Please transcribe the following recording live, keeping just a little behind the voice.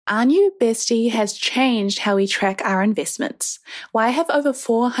Our new bestie has changed how we track our investments. Why have over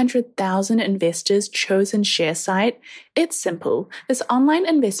 400,000 investors chosen ShareSite? It's simple. This online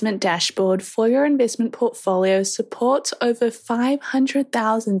investment dashboard for your investment portfolio supports over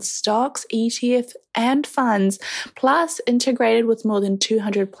 500,000 stocks, ETFs, and funds, plus integrated with more than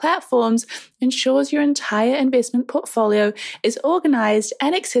 200 platforms, ensures your entire investment portfolio is organized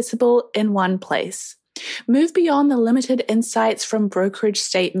and accessible in one place. Move beyond the limited insights from brokerage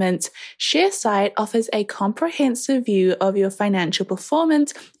statements. ShareSite offers a comprehensive view of your financial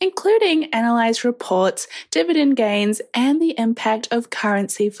performance, including analyzed reports, dividend gains, and the impact of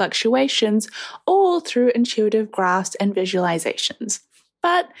currency fluctuations, all through intuitive graphs and visualizations.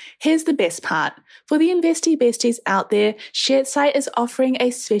 But here's the best part. For the investy besties out there, ShareSite is offering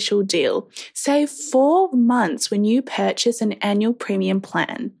a special deal. Save 4 months when you purchase an annual premium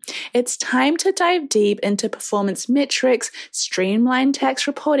plan. It's time to dive deep into performance metrics, streamline tax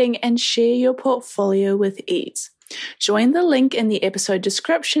reporting, and share your portfolio with ease. Join the link in the episode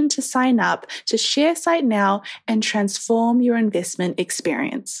description to sign up to ShareSite now and transform your investment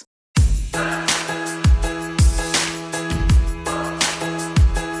experience.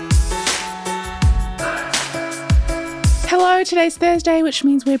 Hello, today's Thursday, which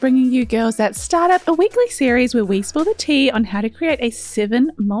means we're bringing you Girls That Startup, a weekly series where we spill the tea on how to create a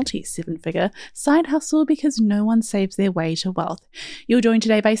multi-seven-figure side hustle because no one saves their way to wealth. You're joined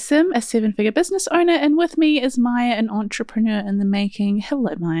today by Sim, a seven-figure business owner, and with me is Maya, an entrepreneur in the making.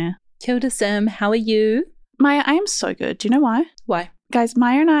 Hello, Maya. Kia ora, Sim. How are you? Maya, I am so good. Do you know why? Why? Guys,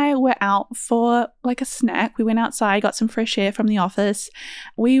 Maya and I were out for like a snack. We went outside, got some fresh air from the office.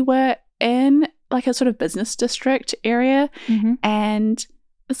 We were in like a sort of business district area, and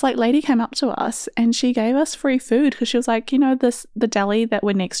this like lady came up to us and she gave us free food because she was like, you know, the deli that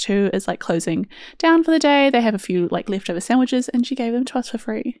we're next to is like closing down for the day. They have a few like leftover sandwiches and she gave them to us for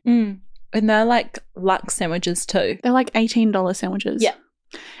free. And they're like luxe sandwiches too. They're like $18 sandwiches. Yeah.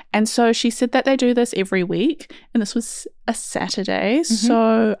 And so she said that they do this every week, and this was a Saturday.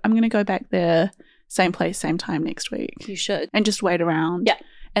 So I'm going to go back there, same place, same time next week. You should. And just wait around. Yeah.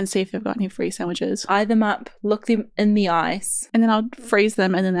 And see if they've got any free sandwiches. Eye them up, look them in the eyes. And then I'll freeze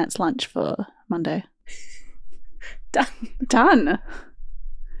them, and then that's lunch for Monday. Done.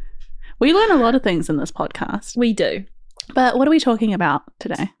 We learn a lot of things in this podcast. We do. But what are we talking about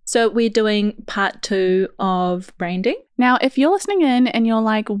today? So we're doing part 2 of branding. Now, if you're listening in and you're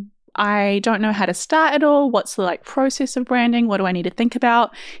like, I don't know how to start at all. What's the process of branding? What do I need to think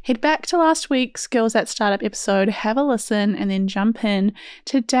about? Head back to last week's Girls That Startup episode, have a listen, and then jump in.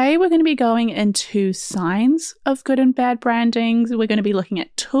 Today, we're going to be going into signs of good and bad branding. We're going to be looking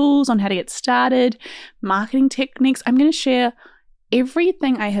at tools on how to get started, marketing techniques. I'm going to share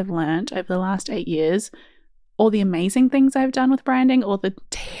everything I have learned over the last 8 years, all the amazing things I've done with branding, all the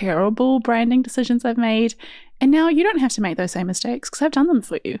terrible branding decisions I've made. And now you don't have to make those same mistakes because I've done them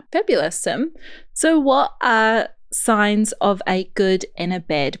for you. Fabulous, Sim. So what are signs of a good and a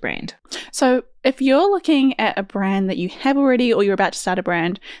bad brand? So if you're looking at a brand that you have already or you're about to start a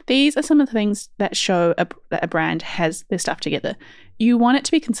brand, these are some of the things that show that a brand has their stuff together. You want it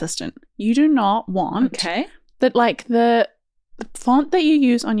to be consistent. You do not want that the font that you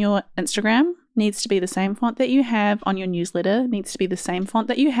use on your Instagram needs to be the same font that you have on your newsletter, needs to be the same font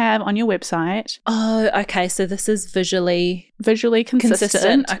that you have on your website. Oh, okay. So this is visually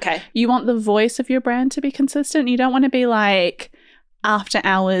consistent. Okay. You want the voice of your brand to be consistent. You don't want to be like after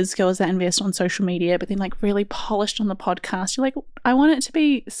hours girls that invest on social media, but then really polished on the podcast. You're like, I want it to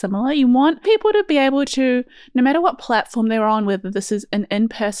be similar. You want people to be able to, no matter what platform they're on, whether this is an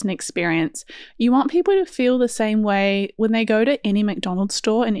in-person experience, you want people to feel the same way when they go to any McDonald's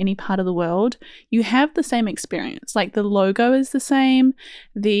store in any part of the world. You have the same experience. Like the logo is the same,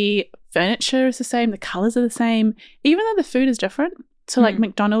 the furniture is the same, the colors are the same, even though the food is different. So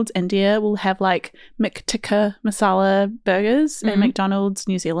McDonald's India will have McTikka masala burgers, and McDonald's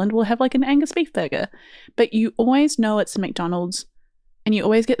New Zealand will have an Angus beef burger. But you always know it's McDonald's and you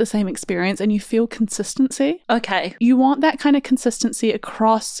always get the same experience and you feel consistency. Okay. You want that kind of consistency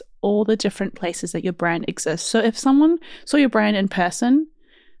across all the different places that your brand exists. So if someone saw your brand in person,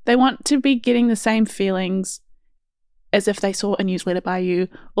 they want to be getting the same feelings as if they saw a newsletter by you,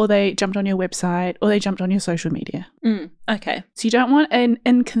 or they jumped on your website, or they jumped on your social media. Okay. So you don't want an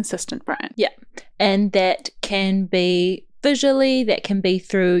inconsistent brand. Yeah. And that can be visually, that can be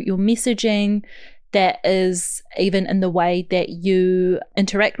through your messaging, that is even in the way that you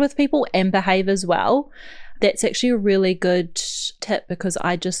interact with people and behave as well. That's actually a really good tip because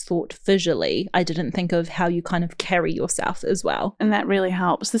I just thought visually. I didn't think of how you kind of carry yourself as well. And that really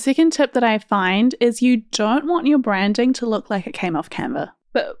helps. The second tip that I find is you don't want your branding to look like it came off Canva.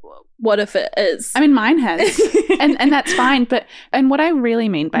 But what if it is? I mean, mine has, and that's fine. And what I really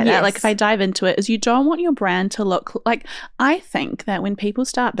mean by that, like if I dive into it, is you don't want your brand to look like, I think that when people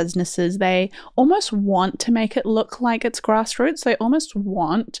start businesses, they almost want to make it look like it's grassroots.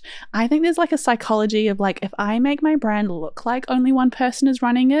 I think there's like a psychology of like, if I make my brand look like only one person is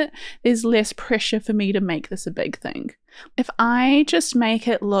running it, there's less pressure for me to make this a big thing. If I just make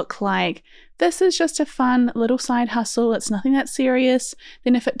it look like this is just a fun little side hustle, it's nothing that serious,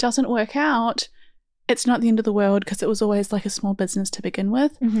 then if it doesn't work out, it's not the end of the world because it was always like a small business to begin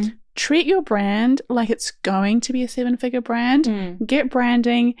with. Mm-hmm. Treat your brand like it's going to be a 7-figure brand. Get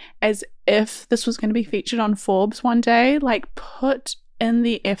branding as if this was going to be featured on Forbes one day. Like, put in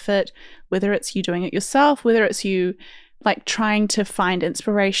the effort, whether it's you doing it yourself, whether it's you like trying to find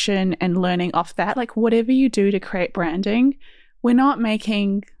inspiration and learning off that, like whatever you do to create branding, we're not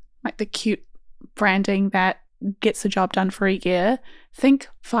making like the cute branding that gets the job done for a year. Think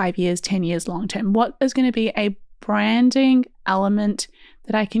 5 years, 10 years, long term. What is going to be a branding element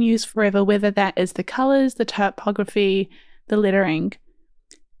that I can use forever, whether that is the colors, the typography, the lettering?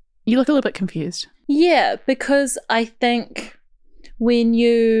 You look a little bit confused. Yeah, because I think when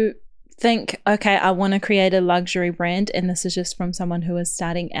you think, okay, I want to create a luxury brand, and this is just from someone who is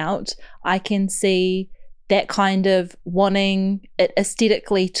starting out, I can see that kind of wanting it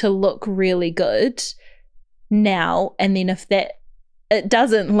aesthetically to look really good now, and then if it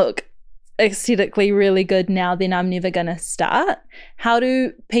doesn't look aesthetically really good now, then I'm never going to start. How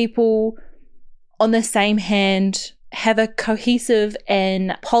do people on the same hand have a cohesive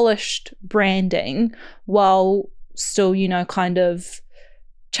and polished branding while still, kind of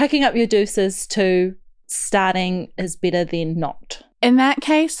chucking up your deuces to starting is better than not? In that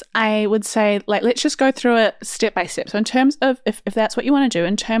case, I would say, like, let's just go through it step by step. So in terms of, if that's what you want to do,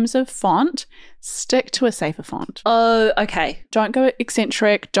 in terms of font, stick to a safer font. Oh, okay. Don't go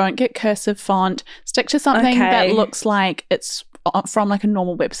eccentric. Don't get cursive font. Stick to something that looks like it's from like a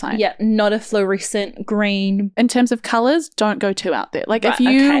normal website. Yeah, not a fluorescent green. In terms of colors, don't go too out there. Like, if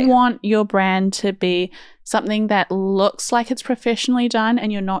you want your brand to be something that looks like it's professionally done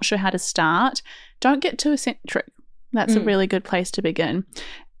and you're not sure how to start, don't get too eccentric. That's a really good place to begin.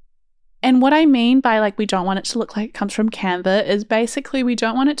 And what I mean by like we don't want it to look like it comes from Canva is basically we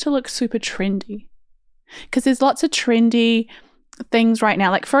don't want it to look super trendy. Because there's lots of trendy things right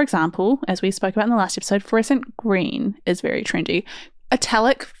now. Like, for example, as we spoke about in the last episode, fluorescent green is very trendy.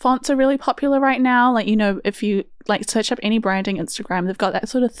 Italic fonts are really popular right now. Like, if you like search up any branding Instagram, they've got that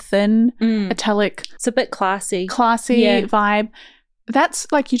sort of thin italic. It's a bit classy vibe.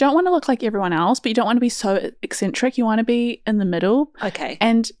 That's like, you don't want to look like everyone else, but you don't want to be so eccentric. You want to be in the middle. Okay.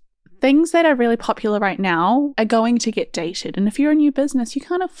 And things that are really popular right now are going to get dated. And if you're a new business, you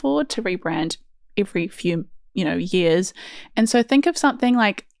can't afford to rebrand every few, years. And so think of something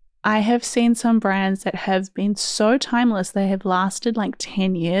like, I have seen some brands that have been so timeless, they have lasted like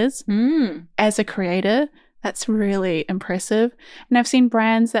 10 years as a creator. That's really impressive. And I've seen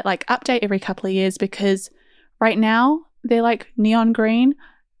brands that like update every couple of years because right now, they're like neon green.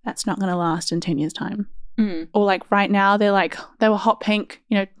 That's not going to last in 10 years' time. Or like right now, they were hot pink,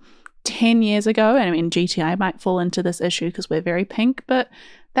 10 years ago. And I mean, GTI might fall into this issue because we're very pink, but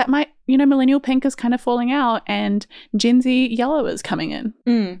that might, millennial pink is kind of falling out and Gen Z yellow is coming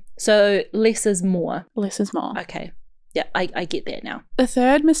in. So less is more. Less is more. Okay. Yeah, I get that now. The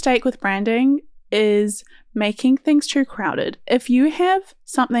third mistake with branding is making things too crowded. If you have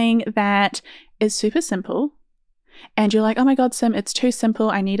something that is super simple, and you're like, oh my God, Sim, it's too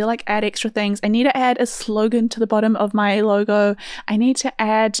simple. I need to like add extra things. I need to add a slogan to the bottom of my logo. I need to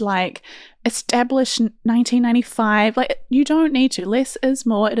add like established 1995. Like, you don't need to. Less is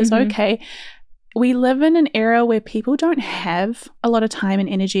more. It is okay. We live in an era where people don't have a lot of time and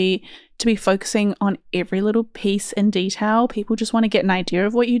energy to be focusing on every little piece in detail. People just want to get an idea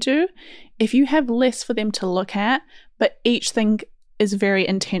of what you do. If you have less for them to look at, but each thing is very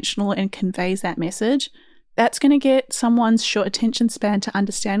intentional and conveys that message, that's going to get someone's short attention span to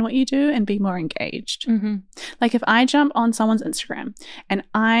understand what you do and be more engaged. Like, if I jump on someone's Instagram and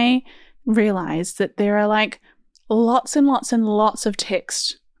I realize that there are like lots and lots and lots of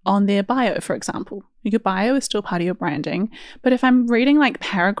text on their bio, for example, your bio is still part of your branding. But if I'm reading like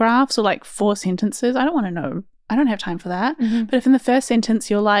paragraphs or like 4 sentences, I don't want to know. I don't have time for that. But if in the first sentence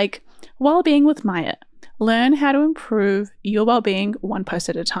you're like, well-being with Maya, learn how to improve your well-being one post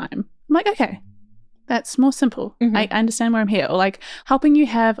at a time. I'm like, okay. That's more simple. I understand where I'm here. Or like helping you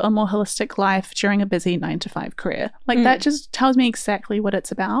have a more holistic life during a busy 9-to-5 career. Like that just tells me exactly what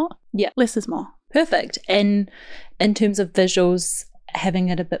it's about. Yeah. Less is more. Perfect. And in terms of visuals, having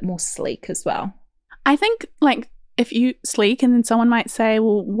it a bit more sleek as well. I think like if you sleek, and then someone might say,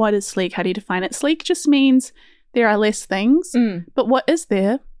 well, what is sleek? How do you define it? Sleek just means there are less things, but what is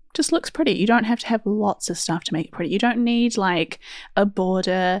there just looks pretty. You don't have to have lots of stuff to make it pretty. You don't need like a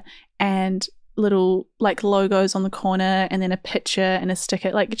border and little like logos on the corner and then a picture and a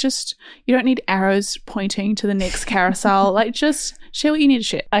sticker. Like just, you don't need arrows pointing to the next carousel. Like just share what you need to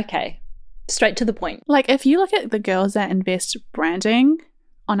share. Okay. Straight to the point. Like if you look at the Girls That Invest branding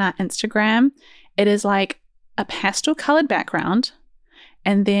on our Instagram, it is like a pastel colored background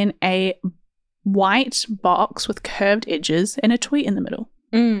and then a white box with curved edges and a tweet in the middle.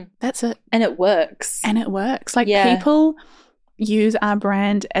 That's it. And it works. Like people use our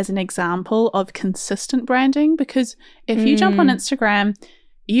brand as an example of consistent branding, because if you jump on Instagram,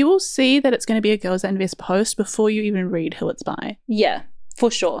 you will see that it's going to be a Girls That Invest post before you even read who it's by. Yeah, for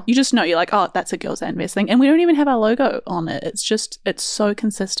sure. You just know, you're like, oh, that's a Girls That Invest thing. And we don't even have our logo on it. It's just, it's so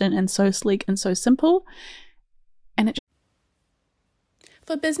consistent and so sleek and so simple. And it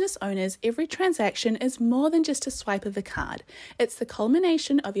For business owners, every transaction is more than just a swipe of a card. It's the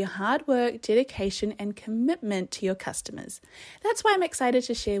culmination of your hard work, dedication, and commitment to your customers. That's why I'm excited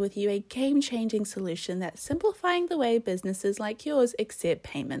to share with you a game-changing solution that's simplifying the way businesses like yours accept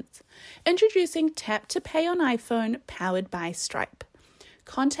payments. Introducing Tap to Pay on iPhone, powered by Stripe.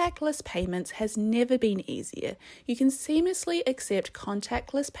 Contactless payments has never been easier. You can seamlessly accept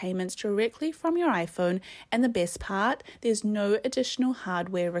contactless payments directly from your iPhone, and the best part, there's no additional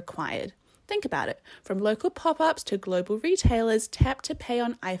hardware required. Think about it. From local pop-ups to global retailers, Tap to Pay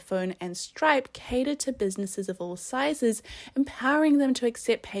on iPhone and Stripe cater to businesses of all sizes, empowering them to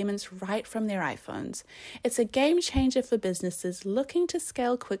accept payments right from their iPhones. It's a game changer for businesses looking to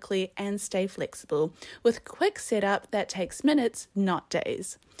scale quickly and stay flexible, with quick setup that takes minutes, not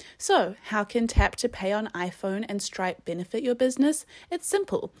days. So, how can Tap to Pay on iPhone and Stripe benefit your business? It's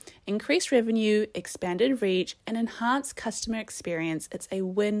simple. Increased revenue, expanded reach, and enhanced customer experience. It's a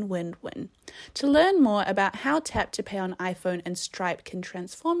win-win-win. To learn more about how Tap to Pay on iPhone and Stripe can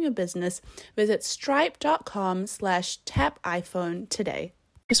transform your business, visit stripe.com/tapiphone today.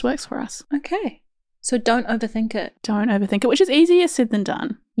 This works for us. Okay. So don't overthink it. Don't overthink it, which is easier said than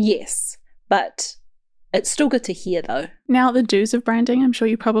done. Yes, but it's still good to hear though. Now, the do's of branding, I'm sure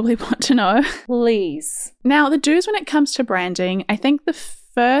you probably want to know. Please. Now, the do's when it comes to branding, I think the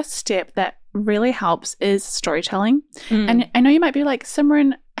first step that really helps is storytelling. And I know you might be like,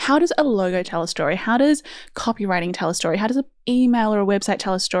 Simran, how does a logo tell a story? How does copywriting tell a story? How does an email or a website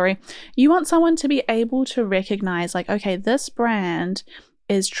tell a story? You want someone to be able to recognize like, okay, this brand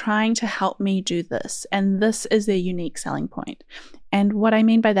is trying to help me do this, and this is their unique selling point. And what I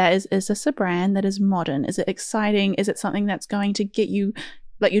mean by that is this a brand that is modern? Is it exciting? Is it something that's going to get you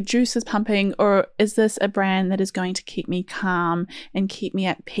like your juices pumping? Or is this a brand that is going to keep me calm and keep me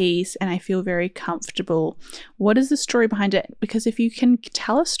at peace and I feel very comfortable? What is the story behind it? Because if you can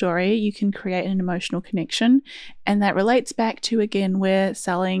tell a story, you can create an emotional connection. And that relates back to, again, we're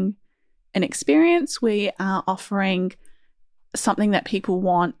selling an experience. We are offering something that people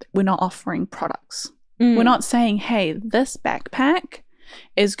want. We're not offering products. We're not saying, hey, this backpack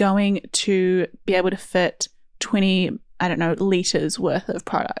is going to be able to fit 20, liters worth of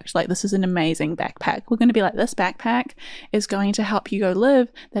product. Like, this is an amazing backpack. We're going to be like, this backpack is going to help you go live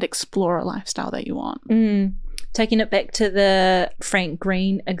that explorer lifestyle that you want. Taking it back to the Frank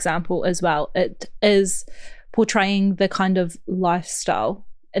Green example as well, it is portraying the kind of lifestyle,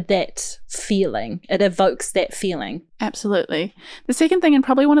 that feeling. It evokes that feeling. Absolutely. The second thing, and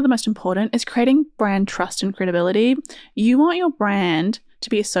probably one of the most important, is creating brand trust and credibility. You want your brand to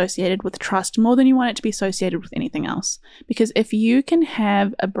be associated with trust more than you want it to be associated with anything else. Because if you can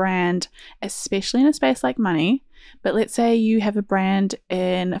have a brand, especially in a space like money, but let's say you have a brand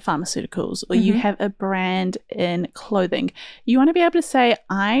in pharmaceuticals or you have a brand in clothing, you want to be able to say,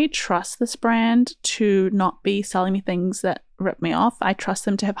 I trust this brand to not be selling me things that rip me off. I trust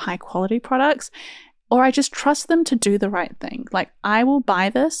them to have high quality products, or I just trust them to do the right thing. Like, I will buy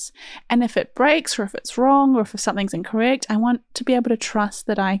this, and if it breaks or if it's wrong or if something's incorrect, I want to be able to trust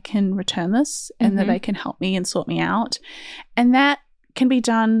that I can return this and that they can help me and sort me out. And that can be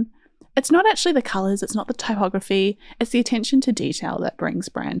done. It's not actually the colors, it's not the typography, it's the attention to detail that brings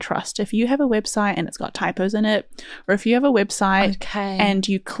brand trust. If you have a website and it's got typos in it, or if you have a website and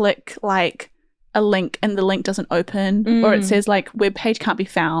you click like a link and the link doesn't open, or it says like web page can't be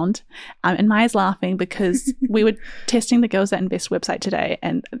found, and Maya's laughing because we were testing the Girls That Invest website today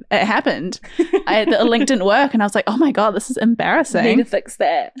and it happened. The link didn't work and I was like, oh my god, this is embarrassing. Need to fix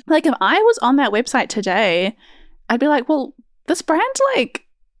that. Like, if I was on that website today, I'd be like, well, this brand, like,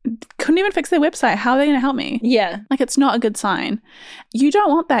 couldn't even fix their website. How are they going to help me? Yeah. Like, it's not a good sign. You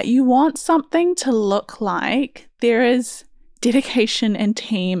don't want that. You want something to look like there is dedication and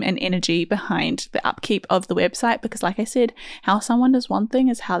team and energy behind the upkeep of the website, because like I said, how someone does one thing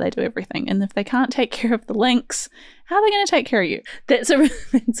is how they do everything. And if they can't take care of the links, how are they going to take care of you? That's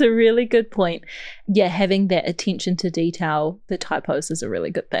a really good point. Yeah, having that attention to detail, the typos, is a really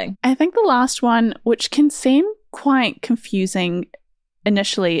good thing. I think the last one, which can seem quite confusing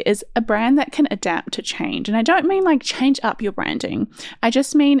initially, is a brand that can adapt to change. And I don't mean like change up your branding. I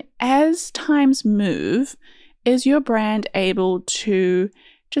just mean as times move, is your brand able to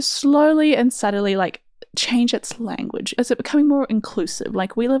just slowly and subtly like change its language? Is it becoming more inclusive?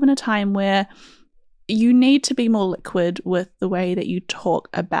 Like, we live in a time where you need to be more liquid with the way that you talk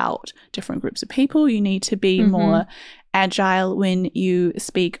about different groups of people. You need to be more agile when you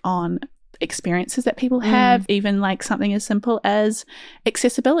speak on experiences that people have. Even like something as simple as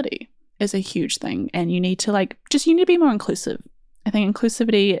accessibility is a huge thing. And you need to you need to be more inclusive. I think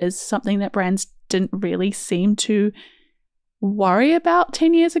inclusivity is something that brands didn't really seem to worry about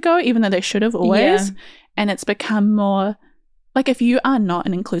 10 years ago, even though they should have always. Yeah. And it's become more like, if you are not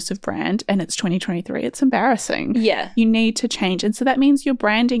an inclusive brand and it's 2023, it's embarrassing. Yeah. You need to change. And so that means your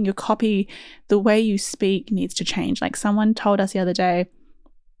branding, your copy, the way you speak needs to change. Like, someone told us the other day,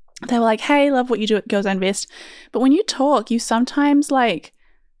 they were like, hey, love what you do at Girls Invest. But when you talk, you sometimes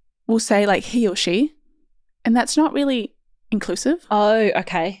will say like he or she, and that's not really inclusive. Oh,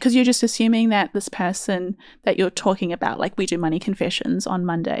 okay. Because you're just assuming that this person that you're talking about, like, we do money confessions on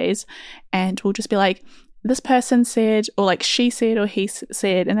Mondays, and we'll just be like, this person said, or like she said, or he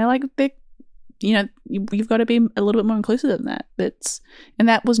said, and they're like, you've got to be a little bit more inclusive than that. And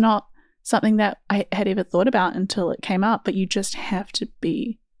that was not something that I had ever thought about until it came up, but you just have to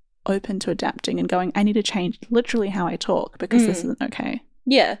be open to adapting and going, I need to change literally how I talk because this isn't okay.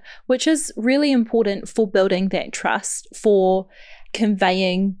 Yeah, which is really important for building that trust, for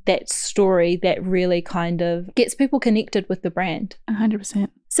conveying that story that really kind of gets people connected with the brand. 100%.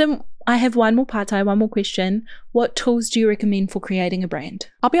 So I have one more question. What tools do you recommend for creating a brand?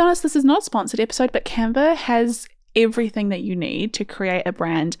 I'll be honest, this is not a sponsored episode, but Canva has everything that you need to create a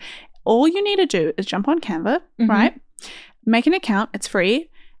brand. All you need to do is jump on Canva, right? Make an account, it's free.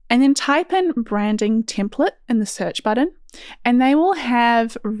 And then type in branding template in the search button, and they will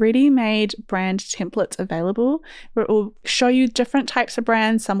have ready-made brand templates available where it will show you different types of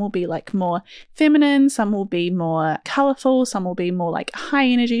brands. Some will be like more feminine, some will be more colorful, some will be more like high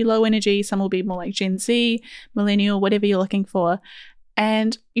energy, low energy, some will be more like Gen Z, millennial, whatever you're looking for.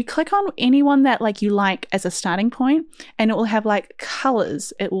 And you click on anyone that like you like as a starting point, and it will have like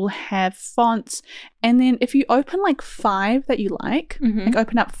colors, it will have fonts. And then if you open like 5 that you like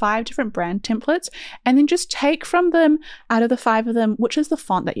open up 5 different brand templates, and then just take from them, out of the 5 of them, which is the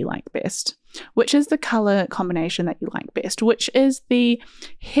font that you like best, which is the color combination that you like best, which is the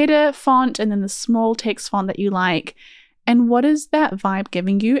header font and then the small text font that you like. And what is that vibe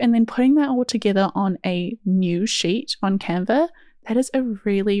giving you? And then putting that all together on a new sheet on Canva. That is a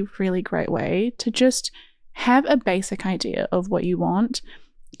really, really great way to just have a basic idea of what you want.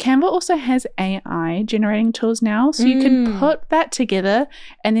 Canva also has AI generating tools now, so you can put that together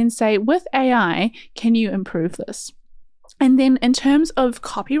and then say, with AI, can you improve this? And then in terms of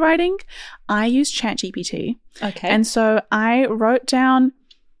copywriting, I use ChatGPT. Okay. And so I wrote down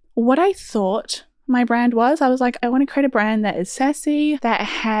what I thought my brand was. I was like, I want to create a brand that is sassy, that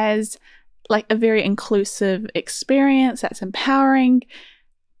has like a very inclusive experience, that's empowering.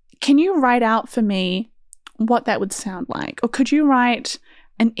 Can you write out for me what that would sound like? Or could you write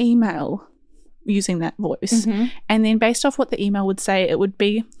an email using that voice? And then based off what the email would say, it would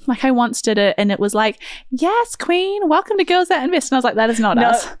be like, I once did it and it was like, yes, queen, welcome to Girls That Invest. And I was like, that is not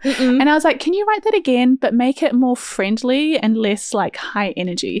us. And I was like, can you write that again, but make it more friendly and less like high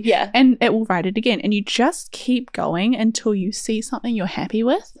energy? Yeah. And it will write it again. And you just keep going until you see something you're happy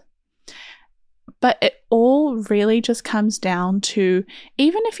with. But it all really just comes down to,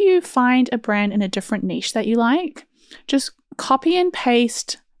 even if you find a brand in a different niche that you like, just copy and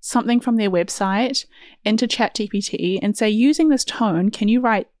paste something from their website into ChatGPT and say, using this tone, can you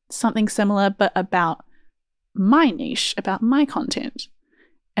write something similar but about my niche, about my content?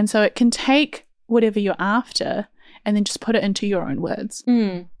 And so it can take whatever you're after and then just put it into your own words.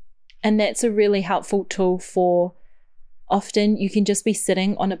 And that's a really helpful tool for, often you can just be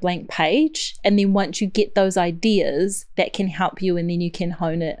sitting on a blank page, and then once you get those ideas, that can help you, and then you can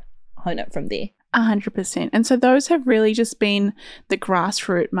hone it from there. 100%. And so those have really just been the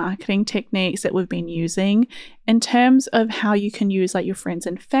grassroots marketing techniques that we've been using in terms of how you can use like your friends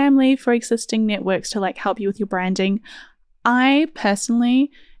and family for existing networks to like help you with your branding. I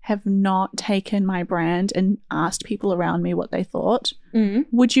personally have not taken my brand and asked people around me what they thought. Mm.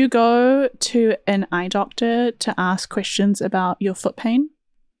 Would you go to an eye doctor to ask questions about your foot pain?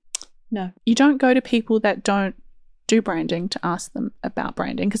 No. You don't go to people that don't do branding to ask them about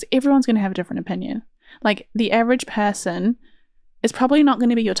branding, because everyone's going to have a different opinion. Like, the average person is probably not going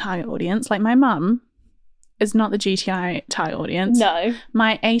to be your target audience. Like, my mum is not the GTI target audience. No.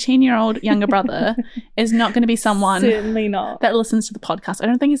 My 18-year-old younger brother is not going to be someone Certainly not. that listens to the podcast. I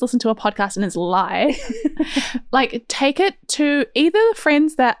don't think he's listened to a podcast in his life. Like, take it to either the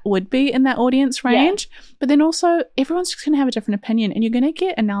friends that would be in that audience range, but then also everyone's just going to have a different opinion, and you're going to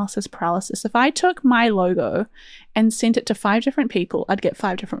get analysis paralysis. If I took my logo and sent it to 5 different people, I'd get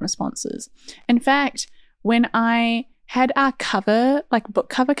 5 different responses. In fact, when I had our cover, like book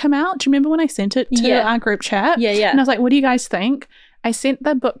cover, come out, do you remember when I sent it to our group chat? Yeah. And I was like, what do you guys think? I sent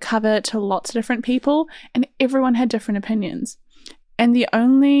the book cover to lots of different people, and everyone had different opinions. And the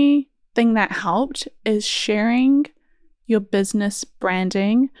only thing that helped is sharing your business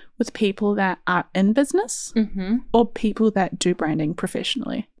branding with people that are in business or people that do branding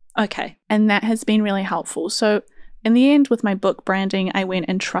professionally. Okay. And that has been really helpful. So in the end, with my book branding, I went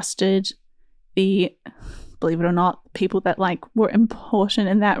and trusted the, believe it or not, people that like were important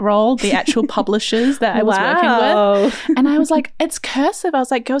in that role, the actual publishers that I was working with. And I was like, it's cursive. I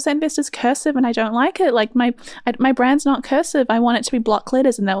was like, Girls That Invest is cursive and I don't like it. Like, my brand's not cursive. I want it to be block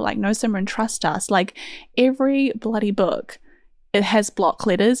letters. And they were like, no, Simran, trust us. Like, every bloody book, it has block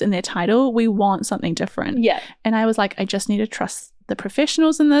letters in their title. We want something different. Yeah. And I was like, I just need to trust the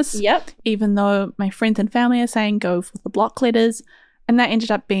professionals in this. Yep. Even though my friends and family are saying go for the block letters. And that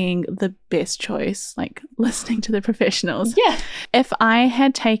ended up being the best choice, like listening to the professionals. Yeah. If I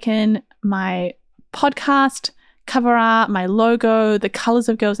had taken my podcast cover art, my logo, the colors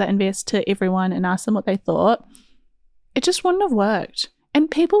of Girls That Invest to everyone and asked them what they thought, it just wouldn't have worked. And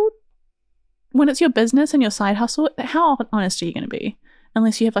people, when it's your business and your side hustle, how honest are you going to be?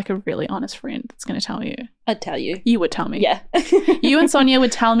 Unless you have like a really honest friend that's going to tell you. I'd tell you. You would tell me. Yeah. You and Sonia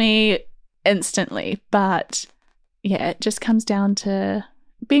would tell me instantly, but yeah, it just comes down to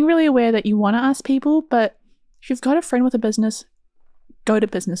being really aware that you want to ask people, but if you've got a friend with a business, go to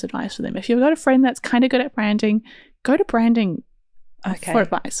business advice for them. If you've got a friend that's kind of good at branding, go to branding for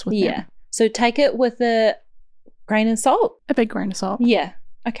advice with them. So take it with a grain of salt. A big grain of salt. Yeah.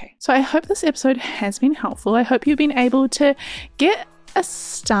 Okay. So I hope this episode has been helpful. I hope you've been able to get a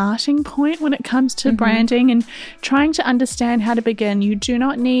starting point when it comes to branding and trying to understand how to begin. You do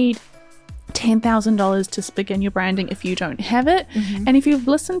not need $10,000 to begin your branding if you don't have it. And if you've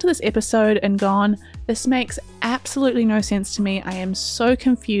listened to this episode and gone, this makes absolutely no sense to me, I am so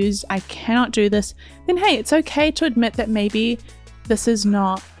confused, I cannot do this, then hey, it's okay to admit that maybe this is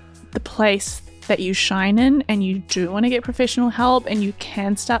not the place that you shine in, and you do want to get professional help, and you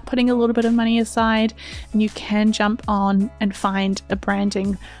can start putting a little bit of money aside, and you can jump on and find a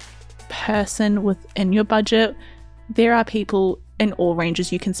branding person within your budget. There are people in all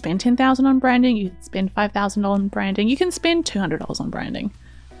ranges. You can spend $10,000 on branding, you can spend $5,000 on branding, you can spend $200 on branding,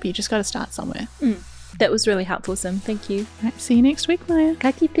 but you just got to start somewhere. That was really helpful, Sim. Thank you. All right, see you next week, Maya.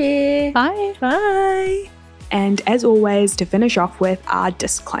 Ka kite. Bye. Bye. And as always, to finish off with our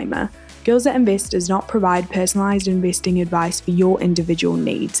disclaimer. Girls That Invest does not provide personalized investing advice for your individual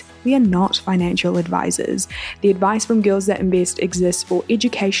needs. We are not financial advisors. The advice from Girls That Invest exists for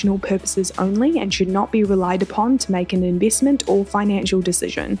educational purposes only and should not be relied upon to make an investment or financial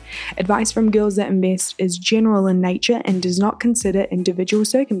decision. Advice from Girls That Invest is general in nature and does not consider individual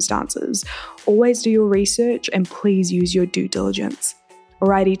circumstances. Always do your research and please use your due diligence.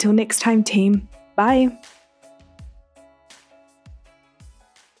 Alrighty, till next time, team. Bye.